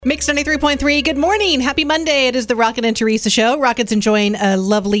Mix 93.3, good morning. Happy Monday. It is the Rocket and Teresa show. Rocket's enjoying a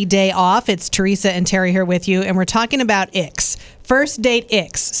lovely day off. It's Teresa and Terry here with you, and we're talking about icks. First date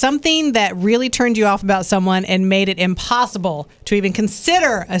icks. Something that really turned you off about someone and made it impossible to even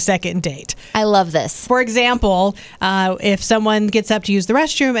consider a second date. I love this. For example, if someone gets up to use the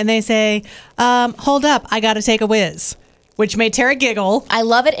restroom and they say, hold up, I got to take a whiz. Which made Tara giggle. I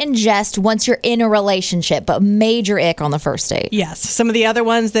love it in jest once you're in a relationship, but major ick on the first date. Yes. Some of the other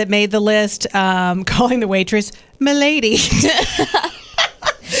ones that made the list, calling the waitress, "Milady."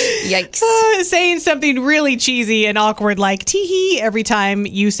 Yikes. Saying something really cheesy and awkward like tee-hee every time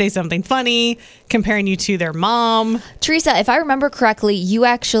you say something funny, comparing you to their mom. Teresa, if I remember correctly, you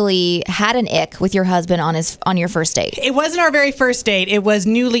actually had an ick with your husband on your first date. It wasn't our very first date. It was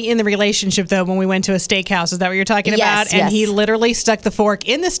newly in the relationship, though, when we went to a steakhouse. Is that what you're talking about? And he literally stuck the fork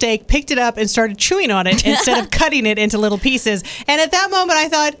in the steak, picked it up, and started chewing on it instead of cutting it into little pieces. And at that moment, I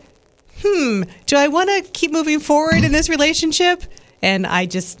thought, do I want to keep moving forward in this relationship? And I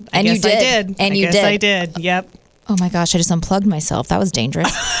guess I did. And you did. I did. Yep. Oh my gosh, I just unplugged myself. That was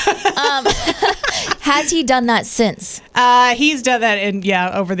dangerous. Has he done that since? He's done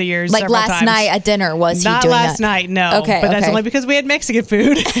that over the years. Like last times. night at dinner, was he doing that? Not last night, no. Okay, but that's only because we had Mexican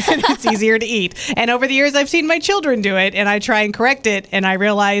food and it's easier to eat. And over the years, I've seen my children do it and I try and correct it and I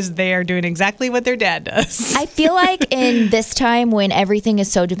realize they are doing exactly what their dad does. I feel like in this time when everything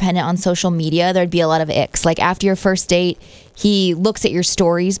is so dependent on social media, there'd be a lot of icks. Like after your first date, he looks at your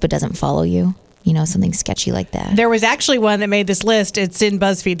stories but doesn't follow you. You know, something sketchy like that. There was actually one that made this list. It's in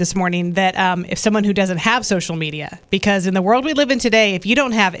BuzzFeed this morning that if someone who doesn't have social media, because in the world we live in today, if you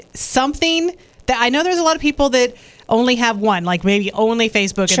don't have something that I know there's a lot of people that only have one, like maybe only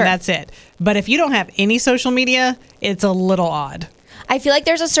Facebook and that's it. But if you don't have any social media, it's a little odd. I feel like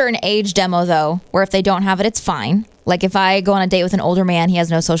there's a certain age demo, though, where if they don't have it, it's fine. Like if I go on a date with an older man, he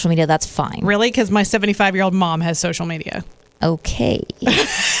has no social media, that's fine. Really? Because my 75-year-old mom has social media. Okay.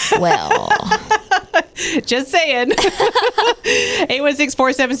 Well. Just saying.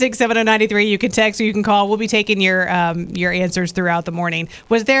 816-476-7093. You can text or you can call. We'll be taking your answers throughout the morning.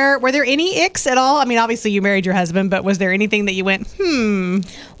 Were there any icks at all? I mean, obviously you married your husband, but was there anything that you went,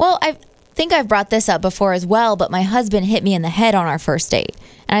 Well, I think I've brought this up before as well, but my husband hit me in the head on our first date.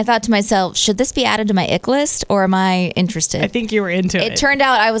 And I thought to myself, should this be added to my ick list or am I interested? I think you were into it. It turned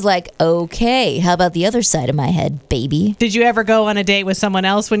out I was like, okay, how about the other side of my head, baby? Did you ever go on a date with someone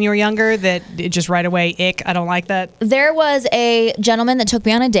else when you were younger that it just right away, ick, I don't like that? There was a gentleman that took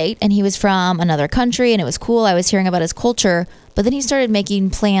me on a date and he was from another country and it was cool. I was hearing about his culture. But then he started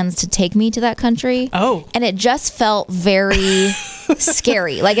making plans to take me to that country. Oh. And it just felt very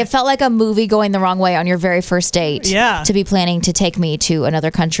scary. Like it felt like a movie going the wrong way on your very first date. Yeah. To be planning to take me to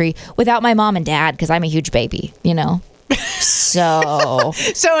another country without my mom and dad, because I'm a huge baby, you know? So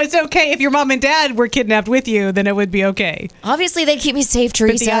it's okay if your mom and dad were kidnapped with you, then it would be okay. Obviously they keep me safe,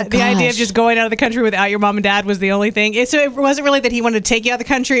 Teresa. The idea of just going out of the country without your mom and dad was the only thing. So it wasn't really that he wanted to take you out of the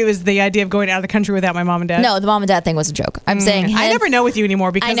country. It was the idea of going out of the country without my mom and dad. No, the mom and dad thing was a joke. I'm saying I never know with you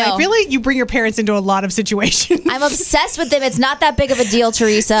anymore because I feel like you bring your parents into a lot of situations. I'm obsessed with them. It's not that big of a deal,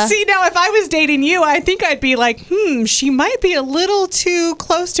 Teresa. See, now if I was dating you, I think I'd be like, she might be a little too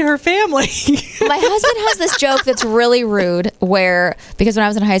close to her family. My husband has this joke that's really rude because when I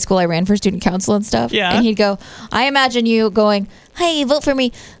was in high school, I ran for student council and stuff. Yeah. And he'd go, I imagine you going, hey, vote for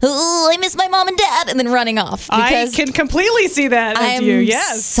me. Oh, I miss my mom and dad. And then running off. I can completely see that as you.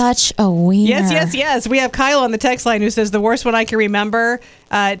 Yes. Such a wiener. Yes. We have Kyle on the text line who says the worst one I can remember,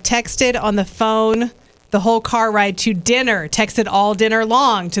 texted on the phone the whole car ride to dinner, texted all dinner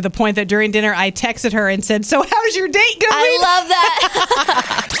long to the point that during dinner I texted her and said, so how's your date going? I love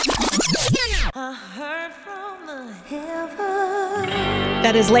that. I heard from the heavens.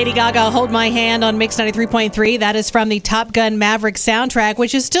 That is Lady Gaga, Hold My Hand on Mix 93.3. That is from the Top Gun Maverick soundtrack,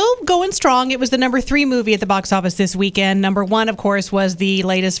 which is still going strong. It was the number 3 movie at the box office this weekend. Number 1, of course, was the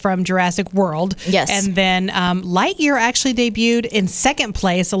latest from Jurassic World. Yes. And then Lightyear actually debuted in second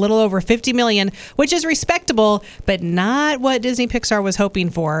place, a little over $50 million, which is respectable, but not what Disney Pixar was hoping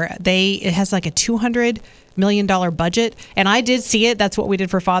for. It has like a $200 million budget, and I did see it. That's what we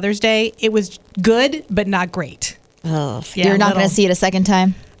did for Father's Day. It was good, but not great. Oh, Yeah, you're not going to see it a second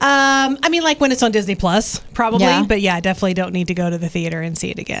time? I mean, like when it's on Disney Plus, probably. Yeah. But yeah, I definitely don't need to go to the theater and see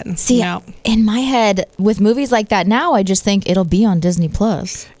it again. See, in my head, with movies like that now, I just think it'll be on Disney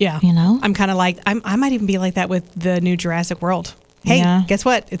Plus. Yeah. You know? I'm kind of like, I might even be like that with the new Jurassic World. Hey, guess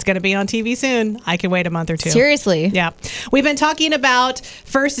what? It's going to be on TV soon. I can wait a month or two. Seriously. Yeah. We've been talking about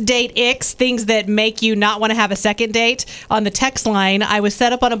first date icks, things that make you not want to have a second date. On the text line, I was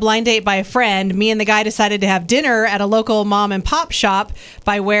set up on a blind date by a friend. Me and the guy decided to have dinner at a local mom and pop shop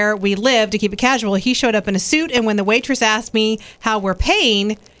by where we live to keep it casual. He showed up in a suit, and when the waitress asked me how we're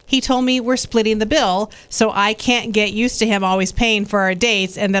paying, he told me we're splitting the bill, so I can't get used to him always paying for our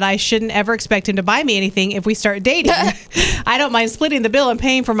dates, and that I shouldn't ever expect him to buy me anything if we start dating. I don't mind splitting the bill and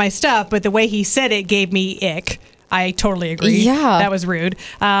paying for my stuff, but the way he said it gave me ick. I totally agree. Yeah. That was rude.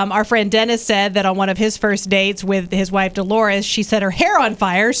 Our friend Dennis said that on one of his first dates with his wife Dolores, she set her hair on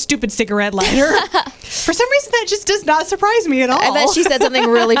fire, stupid cigarette lighter. For some reason, that just does not surprise me at all. I bet she said something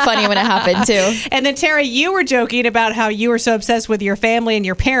really funny when it happened, too. And then, Tara, you were joking about how you were so obsessed with your family and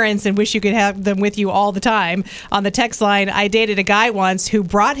your parents and wish you could have them with you all the time. On the text line, I dated a guy once who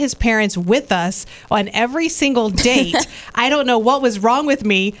brought his parents with us on every single date. I don't know what was wrong with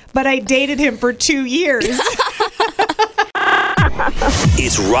me, but I dated him for 2 years.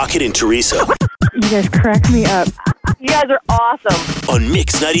 It's Rocket and Teresa. You guys crack me up. You guys are awesome. On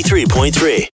Mix 93.3.